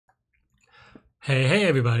Hey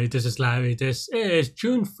everybody, this is Larry. This is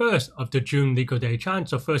June 1st of the June Leetcode Day challenge.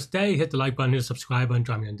 So first day, hit the like button, hit the subscribe button,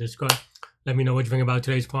 join me on Discord. Let me know what you think about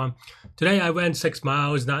today's poem. Today I went 6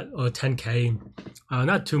 miles, or 10K,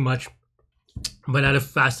 not too much, but at a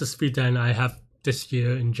faster speed than I have this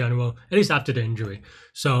year in general, at least after the injury.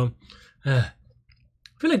 So I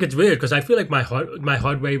feel like it's weird because I feel like my heart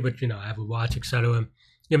rate, which I have a watch, etc.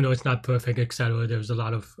 Even though it's not perfect, etc. There's a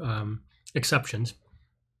lot of exceptions.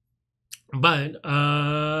 But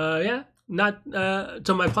yeah, not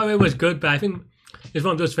so my heart rate was good, but I think it's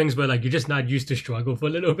one of those things where like you're just not used to struggle for a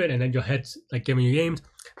little bit, and then your head's like giving you games.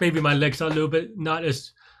 Maybe my legs are a little bit not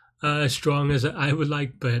as strong as I would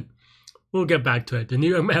like, but we'll get back to it. The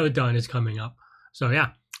New York Marathon is coming up, so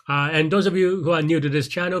yeah. And those of you who are new to this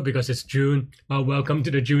channel because it's June, welcome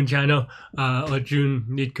to the June channel or June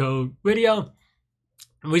Leetcode video.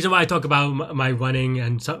 The reason why I talk about my running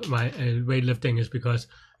and my weightlifting is because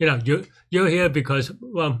you're here because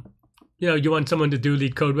you want someone to do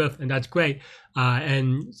Leetcode with, and that's great.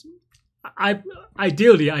 And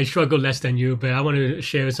ideally I struggle less than you, but I want to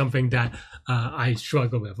share something that I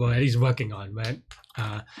struggle with, or at least working on. Right?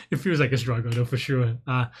 It feels like a struggle though, for sure.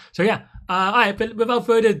 So yeah. All right, but without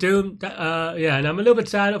further ado, yeah, and I'm a little bit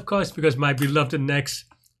sad, of course, because my beloved next,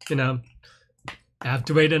 I have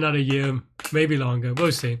to wait another year, maybe longer.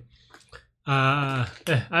 We'll see. I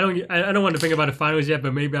don't want to think about the finals yet,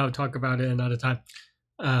 but maybe I'll talk about it another time.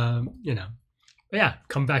 But yeah,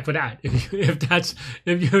 come back for that. If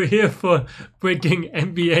you're here for breaking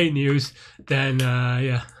NBA news, then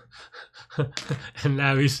yeah. And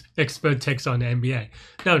Larry's expert takes on the NBA.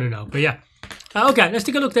 No. But yeah. Okay, let's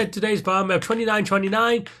take a look at today's problem. We have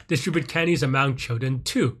 2929. Distribute candies among children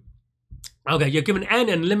 2. Okay, you're given n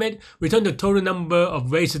and limit. Return the total number of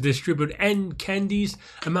ways to distribute n candies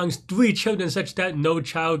amongst 3 children such that no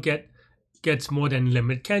child gets more than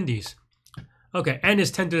limit candies. Okay, n is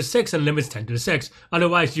 10 to the 6 and limit is 10 to the 6.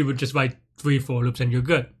 Otherwise, you would just write 3 for loops and you're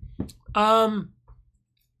good.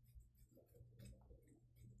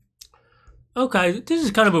 Okay, this is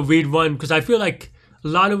kind of a weird one because I feel like a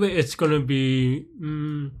lot of it's going to be...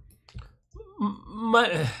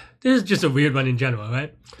 this is just a weird one in general,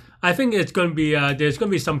 right? I think it's going to be there's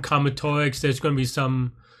going to be some combinatorics. There's going to be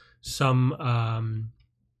some I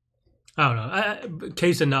don't know,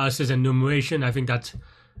 case analysis and enumeration. I think that's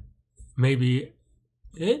maybe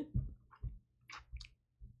it.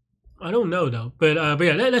 I don't know though, but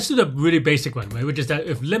yeah, let's do the really basic one, right? Which is that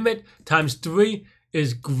if limit times 3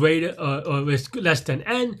 is greater or is less than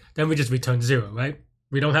n, then we just return 0, right?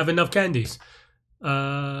 We don't have enough candies.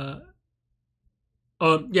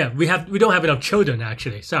 Yeah, we don't have enough children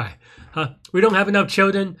actually. Sorry, we don't have enough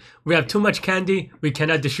children. We have too much candy. We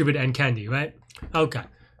cannot distribute n candy, right? Okay,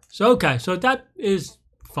 so that is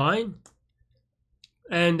fine.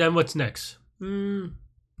 And then what's next?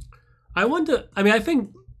 I wonder. I mean, I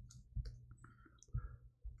think.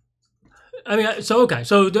 I mean, so okay,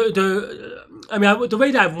 so the way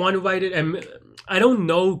that I want to write it, and I don't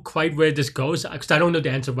know quite where this goes because I don't know the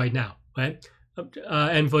answer right now, right?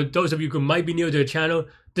 And for those of you who might be new to the channel,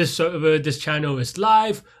 this channel is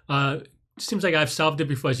live. Seems like I've solved it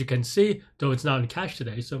before, as you can see, though it's not in cache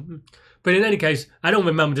today. So, but in any case, I don't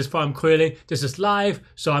remember this problem clearly. This is live,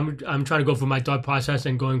 so I'm trying to go through my thought process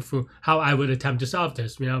and going through how I would attempt to solve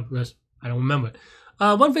this. Because I don't remember it.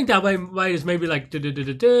 One thing that I might write is maybe like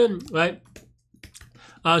right.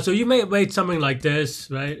 So you may write something like this,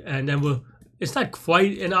 right, and then it's not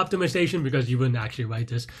quite an optimization because you wouldn't actually write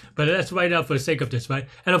this, but let's write it out for the sake of this, right?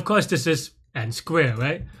 And of course, this is n squared,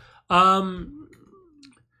 right? And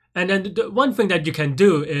then the one thing that you can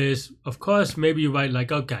do is, of course, maybe you write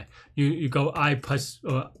like, okay, you go I plus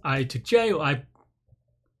or I to j or I.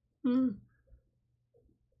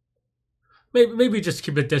 Maybe just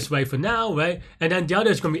keep it this way for now, right? And then the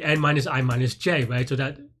other is going to be n minus I minus j, right? So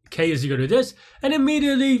that k is equal to this, and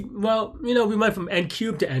immediately, well, we went from n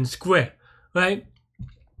cubed to n squared. Right,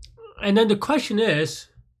 and then the question is,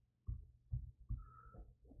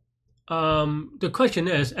 and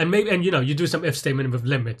you do some if statement with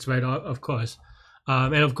limits, right? Of course,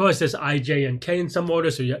 and of course there's I, J, and K in some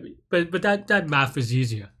order. So yeah, but that math is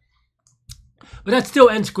easier. But that's still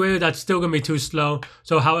n squared. That's still gonna be too slow.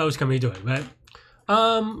 So how else can we do it, right?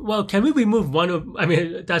 Well, can we remove one of? I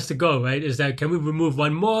mean, that's the goal, right? Is that can we remove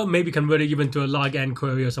one more? Maybe convert it even to a log n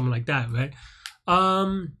query or something like that, right?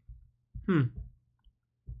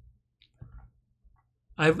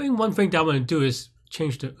 I think one thing that I want to do is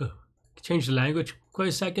change the language for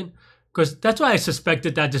a second, because that's why I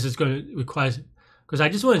suspected that this is going to require. Because I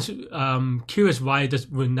just want to curious why this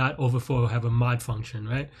would not overflow or have a mod function,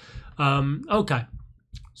 right? Okay,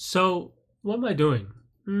 so what am I doing?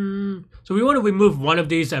 So we want to remove one of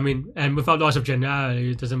these. I mean, and without loss of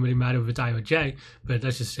generality, it doesn't really matter if it's I or J, but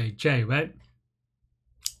let's just say J, right?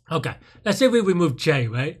 Okay, let's say we remove J,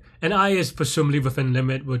 right? And I is presumably within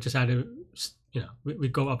limit. We'll just add a, you know, we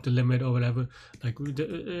go up the limit or whatever, like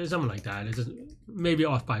something like that. It's maybe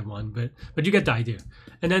off by 1, but you get the idea.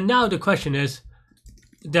 And then now the question is,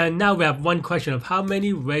 then now we have one question of how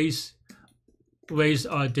many ways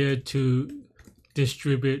are there to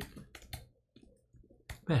distribute.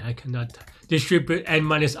 Man, I cannot distribute n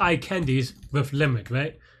minus I candies with limit,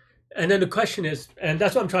 right? And then the question is, and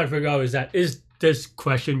that's what I'm trying to figure out, is this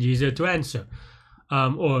question easier to answer?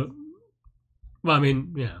 Or, well, I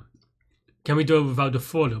mean, yeah, can we do it without the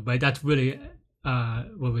for loop, right? That's really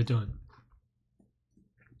what we're doing.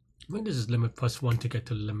 I think this is limit plus 1 to get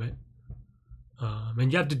to the limit.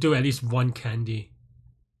 And you have to do at least one candy,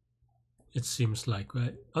 it seems like,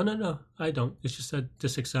 right? Oh, no, I don't. It's just that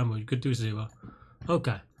this example, you could do 0.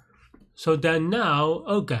 Okay. So then now,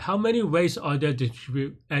 okay, how many ways are there to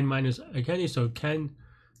distribute n minus I candy? So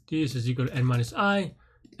candies is equal to n minus I.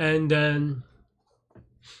 And then,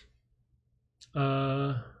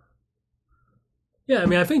 yeah, I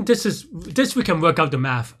mean, I think this we can work out the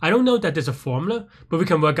math. I don't know that there's a formula, but we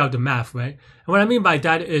can work out the math, right? And what I mean by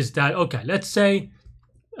that is that, okay, let's say,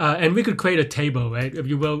 and we could create a table, right? If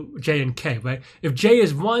you will, J and K, right? If J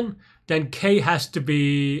is 1, then K has to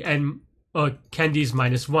be n or candies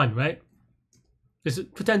minus 1, right?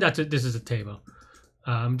 Pretend that this is a table.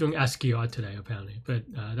 I'm doing ASCII art today, apparently, but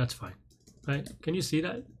that's fine, right? Can you see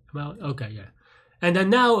that amount? Okay, yeah. And then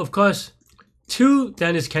now, of course, 2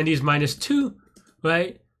 then is candies minus 2,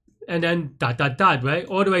 right? And then dot, right?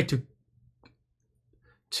 All the way to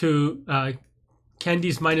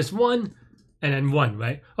candies minus 1 and then 1,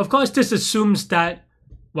 right? Of course, this assumes that,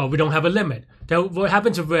 well, we don't have a limit. Then what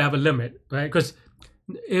happens if we have a limit, right? Because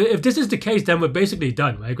if this is the case, then we're basically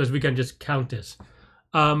done, right? Because we can just count this.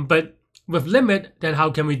 But with limit, then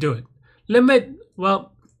how can we do it? Limit,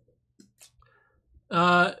 well,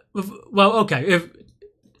 okay.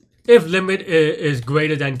 If limit is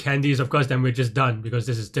greater than candies, of course, then we're just done because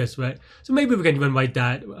this is this, right? So maybe we can even write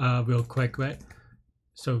that real quick, right?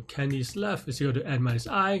 So candies left is equal to n minus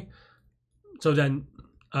I. So then,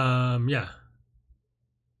 yeah.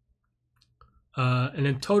 And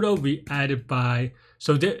then total we added by,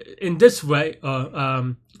 so in this way,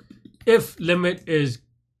 if limit is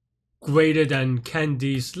greater than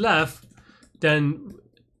candies left, then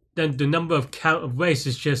the number of count of ways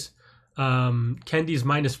is just candies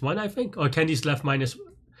minus 1, I think, or candies left minus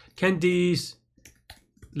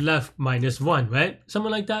 1, right?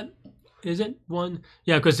 Something like that. Is it 1?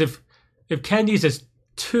 Yeah, because if candies is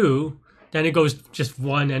 2, then it goes just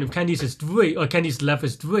 1, and if candies is 3, or candies left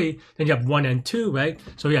is 3, then you have 1 and 2, right?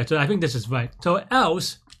 So yeah, so I think this is right. So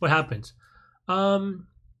else, what happens?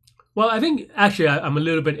 Well, I think actually I'm a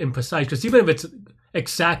little bit imprecise, because even if it's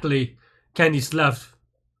exactly candies left,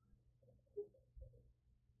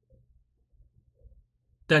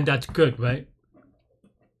 then that's good, right?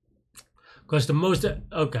 Because the most,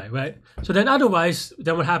 okay, right? So then otherwise,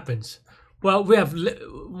 then what happens? Well, we have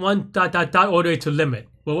 1 dot all the way to limit.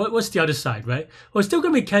 Well, what's the other side, right? Well, it's still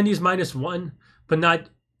going to be candies minus 1,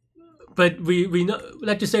 but we know,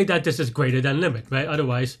 let's just say that this is greater than limit, right?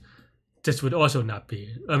 Otherwise, this would also not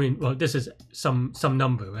be, I mean, well, this is some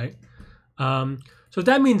number, right? So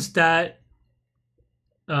that means that,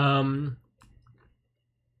 I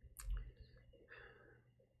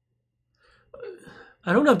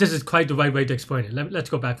don't know if this is quite the right way to explain it. Let's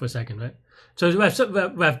go back for a second, right? So we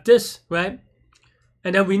have this, right?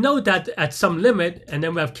 And then we know that at some limit, and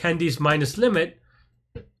then we have candies minus limit,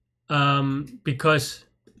 because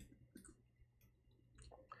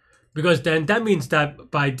then that means that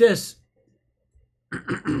by this,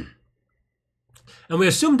 and we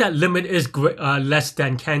assume that limit is less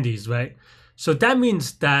than candies, right? So that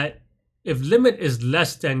means that if limit is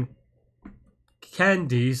less than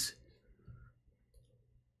candies,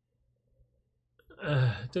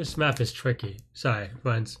 this math is tricky. Sorry,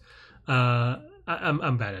 friends.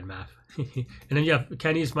 I'm bad at math. And then you have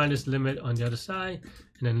candies minus limit on the other side,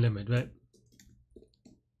 and then limit, right?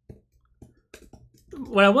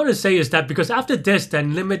 What I want to say is that because after this,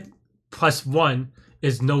 then limit plus 1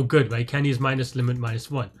 is no good, right? Candies minus limit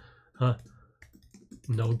minus 1.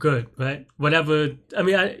 No good, right? Whatever. I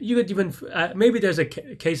mean, you could even, maybe there's a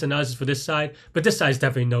case analysis for this side, but this side is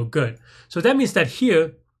definitely no good. So that means that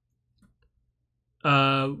here,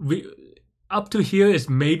 up to here is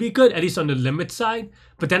maybe good, at least on the limit side,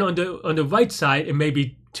 but then on the right side it may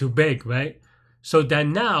be too big, right? So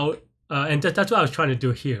then now, and that's what I was trying to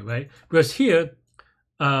do here, right? Because here,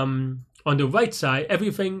 on the right side,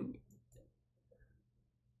 everything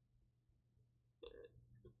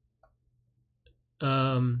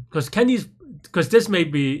because Candies, because this may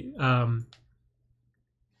be,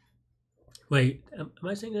 wait, am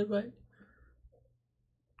I saying that right?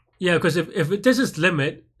 Yeah, because if this is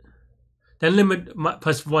limit, then limit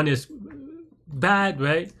plus 1 is bad,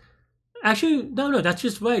 right? Actually, no, that's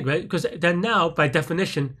just right? Because then now, by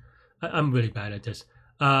definition, I'm really bad at this.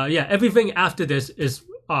 Yeah, everything after this is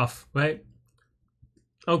off, right?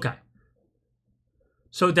 Okay.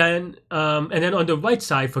 So then, and then on the right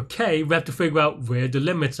side for k, we have to figure out where the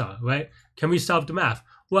limits are, right? Can we solve the math?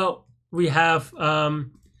 Well, we have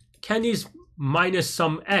Candies minus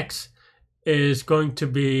some x is going to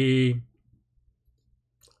be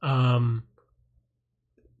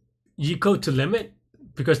equal to limit,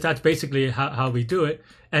 because that's basically how we do it.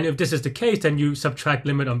 And if this is the case, then you subtract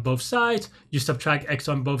limit on both sides, you subtract x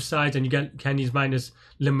on both sides, and you get Candies minus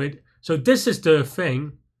limit. So this is the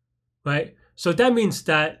thing, right? So that means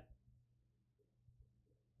that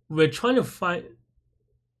we're trying to find...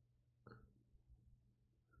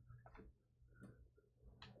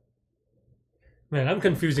 Man, I'm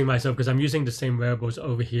confusing myself because I'm using the same variables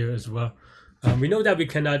over here as well. We know that we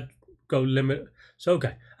cannot go limit. So,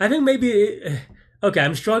 okay. I think maybe... Okay,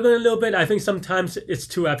 I'm struggling a little bit. I think sometimes it's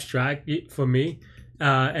too abstract for me.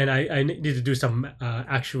 And I need to do some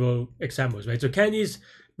actual examples, right? So Candies,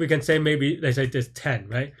 we can say maybe, let's say there's 10,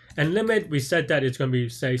 right? And limit, we said that it's going to be,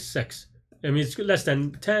 say, 6. I mean, it's less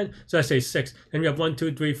than 10, so I say 6. And we have 1,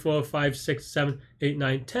 2, 3, 4, 5, 6, 7, 8,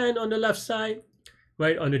 9, 10 on the left side,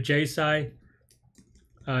 right? On the J side.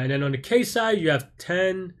 And then on the K side, you have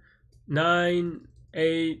 10, 9,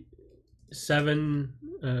 8, 7,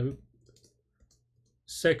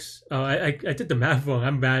 6. Oh, I did the math wrong.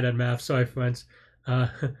 I'm bad at math. Sorry, friends.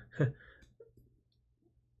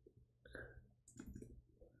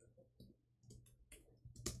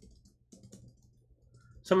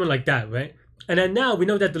 Something like that, right? And then now we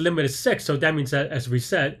know that the limit is 6, so that means that, as we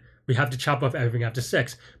said, we have to chop off everything after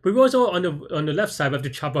 6. But we also, on the left side, we have to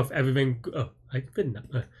chop off everything. Oh, I didn't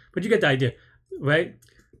know. But you get the idea, right?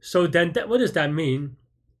 So then what does that mean?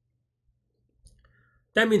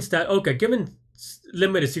 That means that, okay, given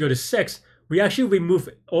limit is equal to 6, we actually remove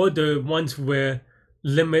all the ones where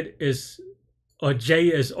limit is, or j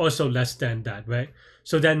is also less than that, right?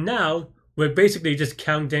 So then now we're basically just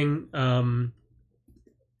counting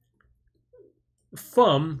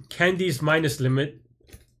from Candies minus limit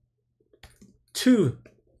to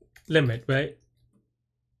limit, right?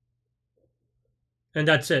 And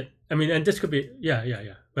that's it. I mean, and this could be, yeah,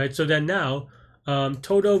 right? So then now,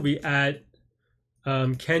 total, we add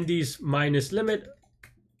Candies minus limit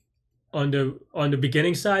on the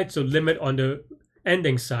beginning side, so limit on the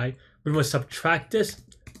ending side. We must subtract this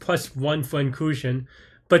plus 1 for inclusion,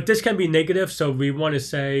 but this can be negative, so we want to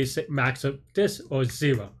say max of this or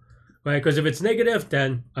 0, right? Because if it's negative,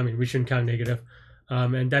 then I mean we shouldn't count negative,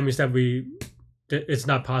 and that means that it's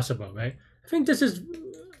not possible, right? I think this is...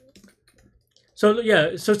 So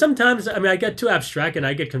yeah, so sometimes, I mean, I get too abstract and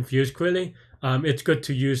I get confused quickly. It's good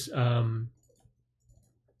to use,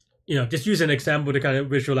 just use an example to kind of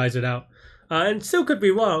visualize it out. And still could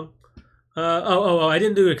be wrong. I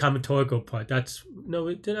didn't do the combinatorial part.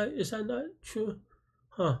 No, did I? Is that not true?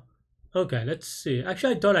 Huh. Okay, let's see.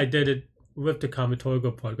 Actually, I thought I did it with the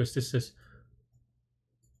combinatorial part because this is...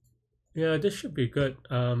 Yeah, this should be good.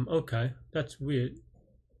 Okay, that's weird.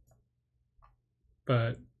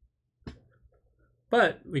 But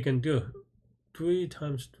we can do 3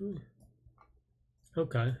 times 3.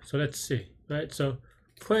 Okay, so let's see, right? So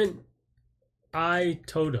print I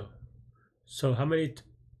total. So how many?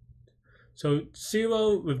 So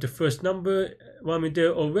 0 with the first number. Well, I mean,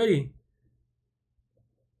 there already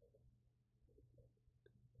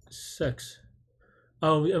 6.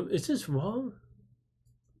 Oh, is this wrong?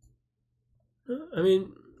 I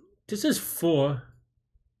mean, this is 4.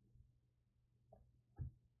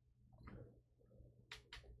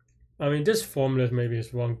 I mean, this formula maybe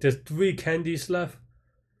is wrong. There's 3 Candies left.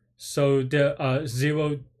 So there are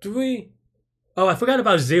 0, 3. Oh, I forgot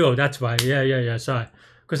about 0. That's why. Yeah. Sorry.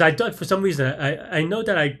 Because I thought for some reason, I know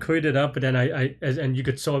that I cleared it up, but then and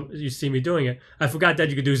you see me doing it. I forgot that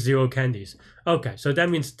you could do 0 Candies. Okay, so that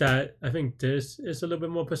means that I think this is a little bit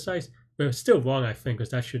more precise. But still wrong, I think,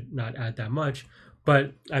 because that should not add that much.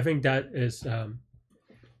 But I think that is,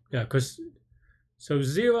 because, so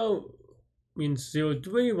 0 means 0,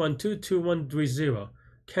 3, 1, 2, 2, 1, 3, 0.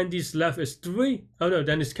 Candies left is 3. Oh no,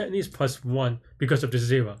 then it's Candies plus 1 because of the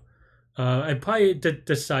 0. I probably did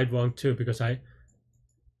this side wrong too because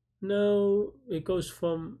no, it goes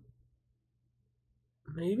from,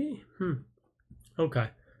 maybe? Okay.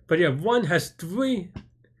 But yeah, 1 has 3,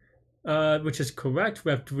 which is correct.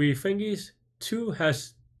 We have 3 thingies. 2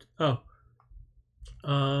 has,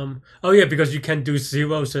 Oh yeah, because you can do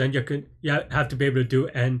 0, so then you have to be able to do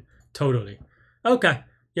n totally. Okay.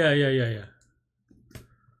 Yeah.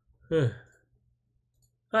 Huh.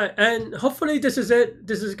 Alright, and hopefully this is it.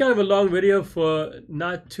 This is kind of a long video for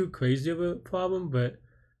not too crazy of a problem, but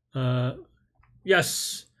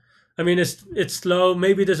yes. I mean it's slow.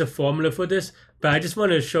 Maybe there's a formula for this, but I just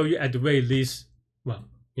want to show you at the very least, well,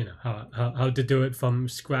 you know, how to do it from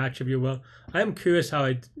scratch, if you will. I am curious how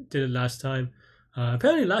I did it last time.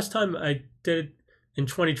 Apparently last time I did it in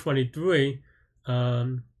 2023.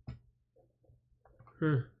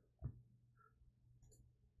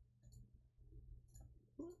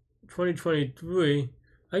 2023.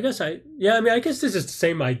 I guess I guess this is the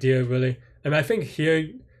same idea really. I mean I think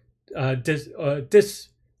here this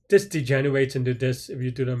degenerates into this if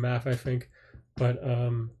you do the math, I think. But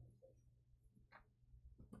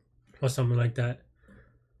or something like that.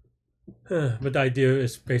 But the idea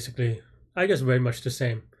is basically, I guess, very much the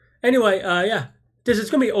same. Anyway, yeah, this is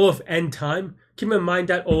gonna be O of n time. Keep in mind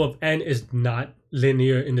that O of n is not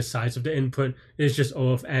linear in the size of the input. It's just O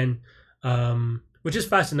of n, which is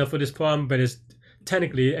fast enough for this problem, but it's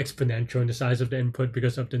technically exponential in the size of the input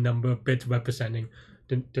because of the number of bits representing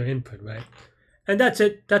the input, right? And that's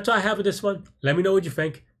it. That's all I have for this one. Let me know what you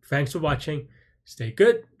think. Thanks for watching. Stay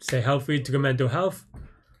good. Stay healthy to your mental health.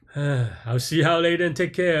 I'll see you all later and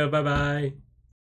take care. Bye bye.